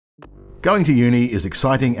Going to uni is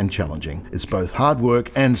exciting and challenging. It's both hard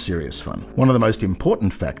work and serious fun. One of the most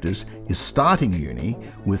important factors is starting uni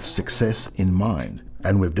with success in mind,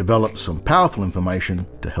 and we've developed some powerful information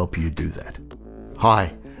to help you do that.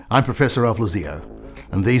 Hi, I'm Professor Alf Lizzio,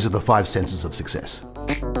 and these are the 5 senses of success.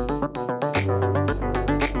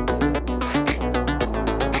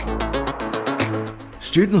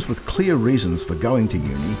 Students with clear reasons for going to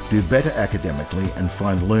uni do better academically and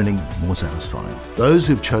find learning more satisfying. Those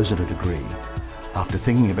who've chosen a degree, after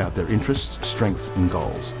thinking about their interests, strengths and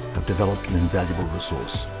goals, have developed an invaluable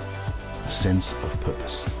resource, a sense of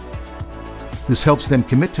purpose. This helps them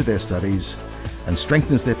commit to their studies and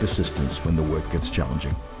strengthens their persistence when the work gets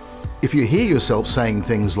challenging. If you hear yourself saying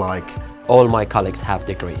things like, "All my colleagues have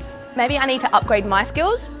degrees," maybe I need to upgrade my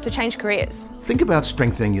skills to change careers. think about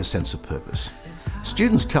strengthening your sense of purpose.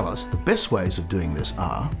 Students tell us the best ways of doing this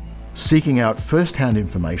are seeking out first-hand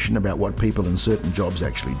information about what people in certain jobs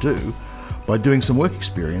actually do by doing some work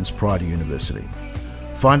experience prior to university,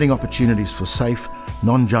 finding opportunities for safe,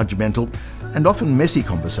 non-judgmental and often messy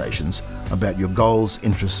conversations about your goals,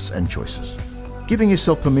 interests and choices, giving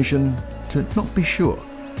yourself permission to not be sure.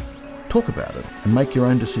 Talk about it and make your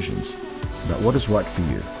own decisions about what is right for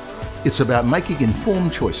you. It's about making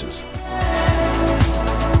informed choices.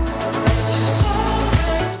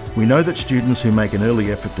 We know that students who make an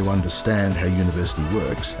early effort to understand how university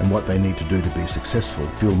works and what they need to do to be successful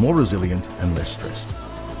feel more resilient and less stressed.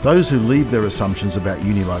 Those who leave their assumptions about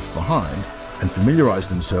uni life behind and familiarise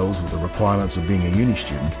themselves with the requirements of being a uni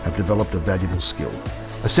student have developed a valuable skill.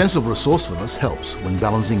 A sense of resourcefulness helps when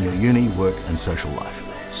balancing your uni, work and social life.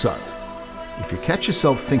 So, if you catch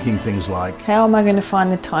yourself thinking things like, how am I going to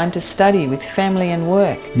find the time to study with family and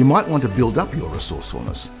work? You might want to build up your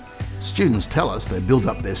resourcefulness. Students tell us they build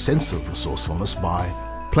up their sense of resourcefulness by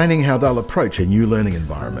planning how they'll approach a new learning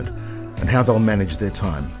environment and how they'll manage their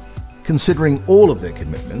time, considering all of their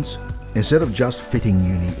commitments instead of just fitting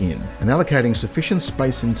uni in, and allocating sufficient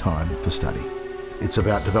space and time for study. It's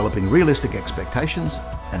about developing realistic expectations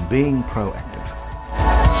and being proactive.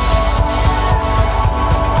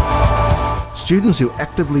 Students who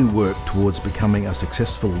actively work towards becoming a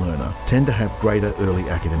successful learner tend to have greater early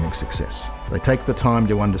academic success. They take the time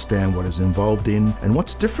to understand what is involved in and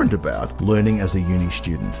what's different about learning as a uni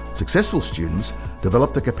student. Successful students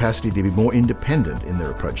develop the capacity to be more independent in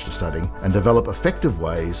their approach to studying and develop effective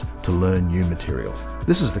ways to learn new material.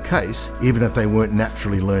 This is the case even if they weren't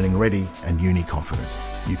naturally learning ready and uni confident.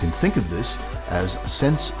 You can think of this as a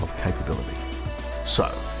sense of capability. So,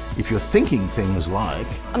 if you're thinking things like,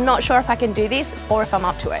 I'm not sure if I can do this or if I'm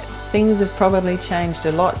up to it. Things have probably changed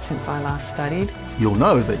a lot since I last studied. You'll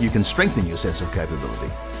know that you can strengthen your sense of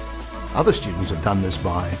capability. Other students have done this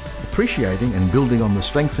by appreciating and building on the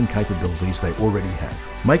strengths and capabilities they already have,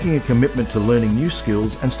 making a commitment to learning new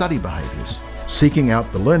skills and study behaviours, seeking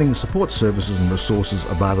out the learning support services and resources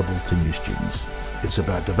available to new students. It's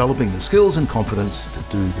about developing the skills and confidence to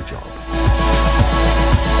do the job.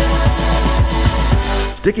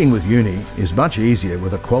 Sticking with uni is much easier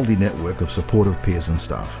with a quality network of supportive peers and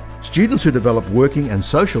staff. Students who develop working and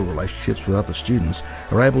social relationships with other students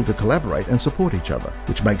are able to collaborate and support each other,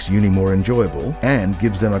 which makes uni more enjoyable and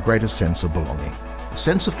gives them a greater sense of belonging. A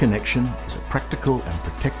sense of connection is a practical and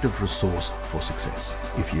protective resource for success.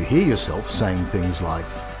 If you hear yourself saying things like,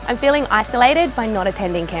 I'm feeling isolated by not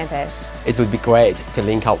attending campus. It would be great to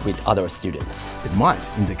link up with other students. It might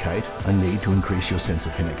indicate a need to increase your sense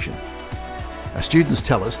of connection. Our students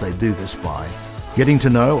tell us they do this by getting to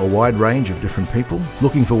know a wide range of different people,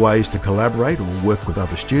 looking for ways to collaborate or work with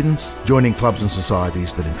other students, joining clubs and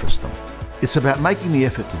societies that interest them. It's about making the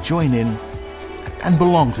effort to join in and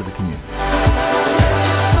belong to the community.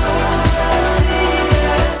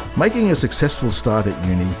 Making a successful start at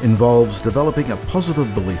uni involves developing a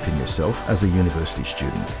positive belief in yourself as a university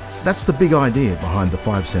student. That's the big idea behind the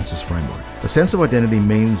 5 senses framework. A sense of identity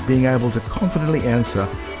means being able to confidently answer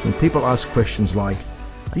when people ask questions like,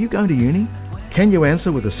 are you going to uni? Can you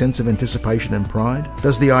answer with a sense of anticipation and pride?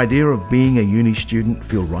 Does the idea of being a uni student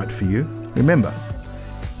feel right for you? Remember,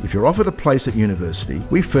 if you're offered a place at university,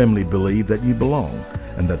 we firmly believe that you belong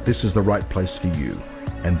and that this is the right place for you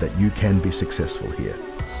and that you can be successful here.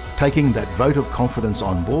 Taking that vote of confidence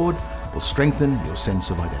on board will strengthen your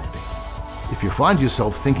sense of identity. If you find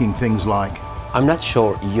yourself thinking things like, I'm not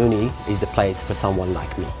sure uni is the place for someone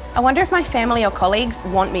like me. I wonder if my family or colleagues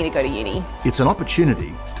want me to go to uni. It's an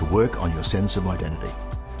opportunity to work on your sense of identity.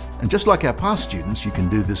 And just like our past students, you can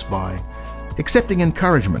do this by accepting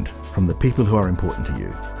encouragement from the people who are important to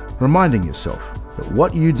you, reminding yourself that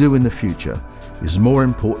what you do in the future is more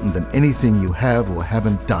important than anything you have or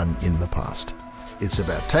haven't done in the past. It's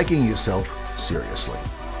about taking yourself seriously.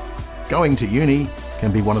 Going to uni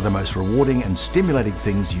can be one of the most rewarding and stimulating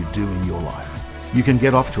things you do in your life. You can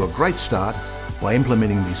get off to a great start by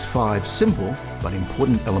implementing these 5 simple but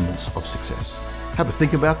important elements of success. Have a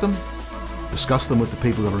think about them, discuss them with the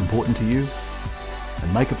people that are important to you,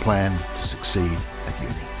 and make a plan to succeed at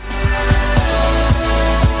uni.